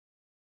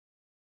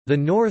The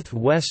North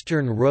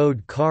Western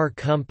Road Car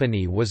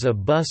Company was a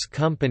bus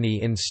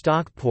company in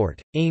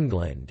Stockport,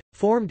 England,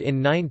 formed in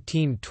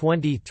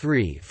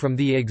 1923 from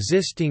the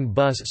existing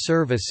bus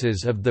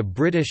services of the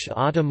British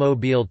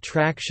Automobile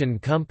Traction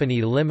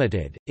Company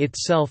Limited,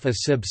 itself a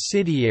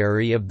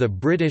subsidiary of the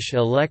British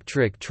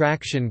Electric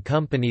Traction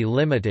Company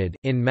Limited,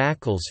 in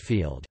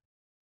Macclesfield.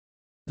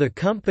 The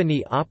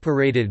company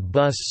operated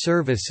bus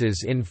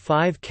services in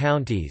 5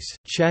 counties: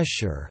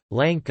 Cheshire,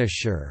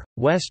 Lancashire,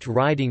 West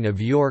Riding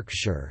of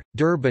Yorkshire,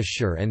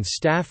 Derbyshire and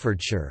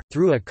Staffordshire,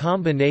 through a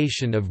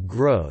combination of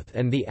growth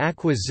and the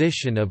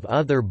acquisition of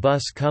other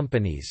bus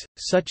companies,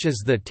 such as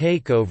the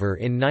takeover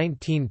in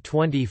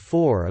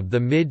 1924 of the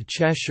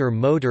Mid-Cheshire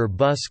Motor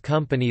Bus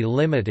Company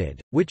Limited,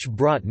 which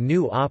brought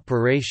new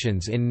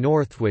operations in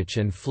Northwich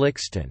and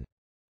Flixton.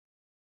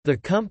 The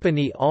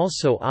company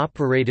also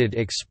operated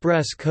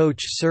express coach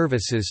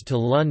services to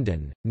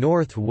London,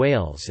 North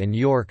Wales and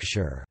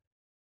Yorkshire.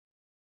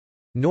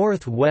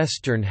 North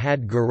Western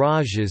had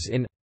garages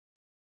in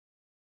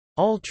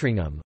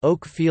Altrincham,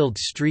 Oakfield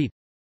Street,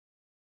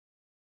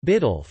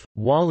 Biddulph,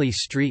 Whalley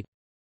Street,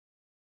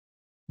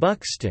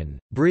 Buxton,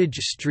 Bridge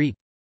Street,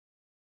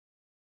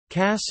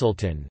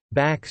 Castleton,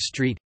 Back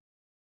Street,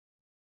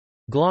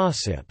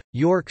 Glossop,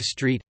 York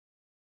Street,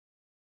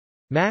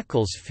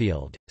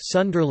 Macclesfield,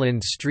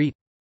 Sunderland Street,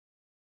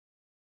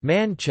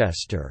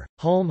 Manchester,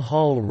 Hulme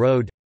Hall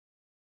Road,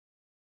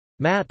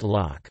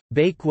 Matlock,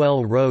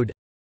 Bakewell Road,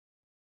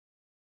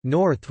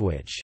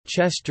 Northwich,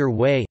 Chester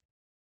Way,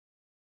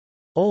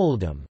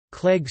 Oldham,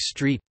 Clegg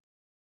Street,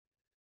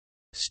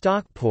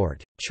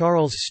 Stockport,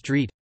 Charles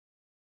Street,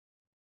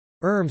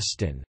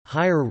 Urmston,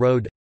 Higher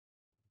Road,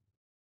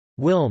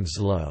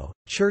 Wilmslow,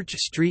 Church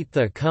Street.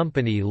 The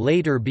company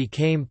later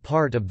became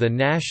part of the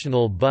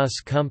National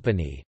Bus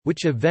Company,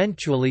 which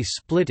eventually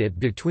split it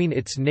between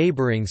its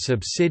neighbouring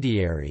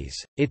subsidiaries.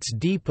 Its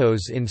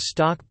depots in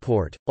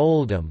Stockport,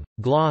 Oldham,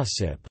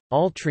 Glossop,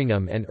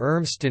 Altrincham and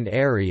Urmston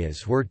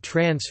areas were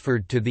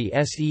transferred to the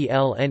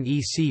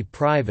SELNEC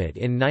Private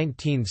in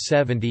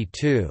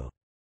 1972.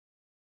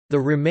 The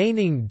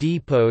remaining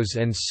depots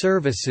and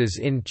services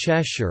in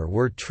Cheshire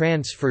were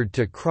transferred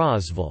to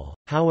Crosville,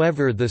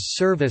 however the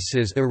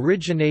services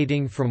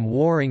originating from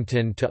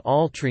Warrington to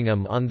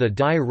Altrincham on the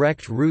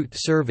direct route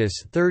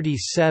Service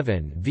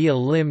 37 via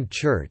Lymm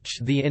Church,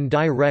 the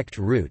indirect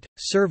route,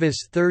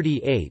 Service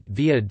 38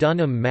 via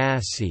Dunham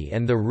Massey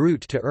and the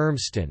route to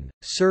Urmston,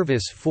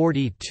 Service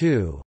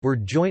 42, were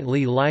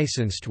jointly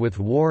licensed with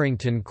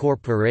Warrington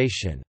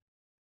Corporation.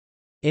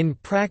 In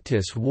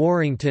practice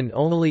Warrington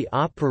only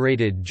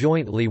operated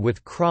jointly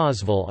with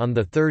Crosville on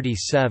the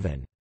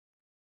 37.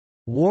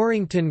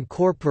 Warrington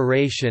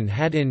Corporation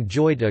had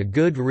enjoyed a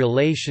good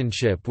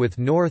relationship with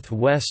North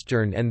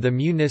Western and the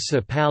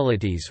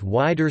municipality's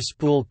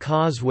Widerspool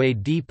Causeway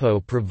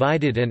Depot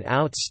provided an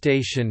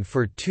outstation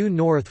for 2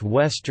 North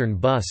Western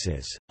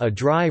buses, a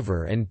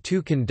driver and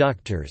 2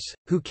 conductors,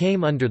 who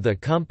came under the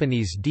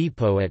company's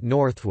depot at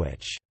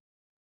Northwich.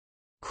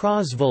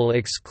 Crosville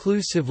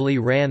exclusively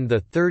ran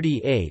the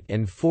 38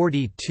 and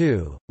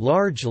 42,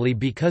 largely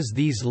because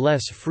these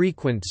less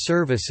frequent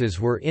services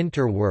were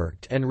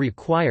interworked and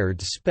required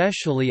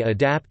specially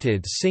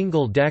adapted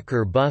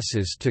single-decker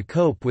buses to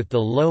cope with the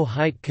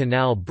low-height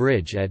canal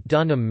bridge at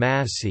Dunham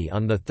Massey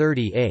on the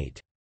 38.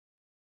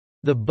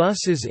 The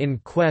buses in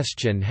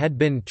question had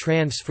been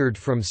transferred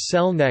from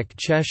Selneck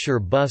Cheshire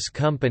Bus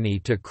Company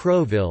to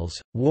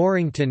Crowville's,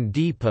 Warrington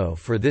Depot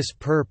for this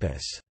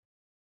purpose.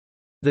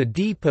 The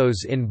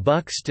depots in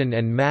Buxton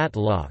and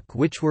Matlock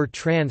which were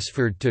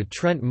transferred to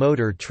Trent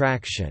Motor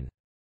Traction.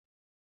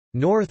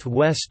 North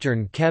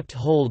Western kept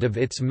hold of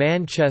its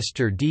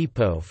Manchester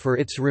depot for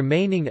its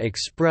remaining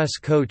express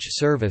coach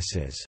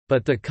services,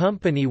 but the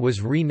company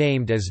was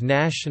renamed as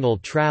National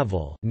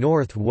Travel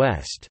North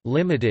West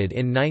Limited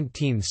in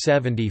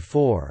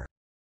 1974.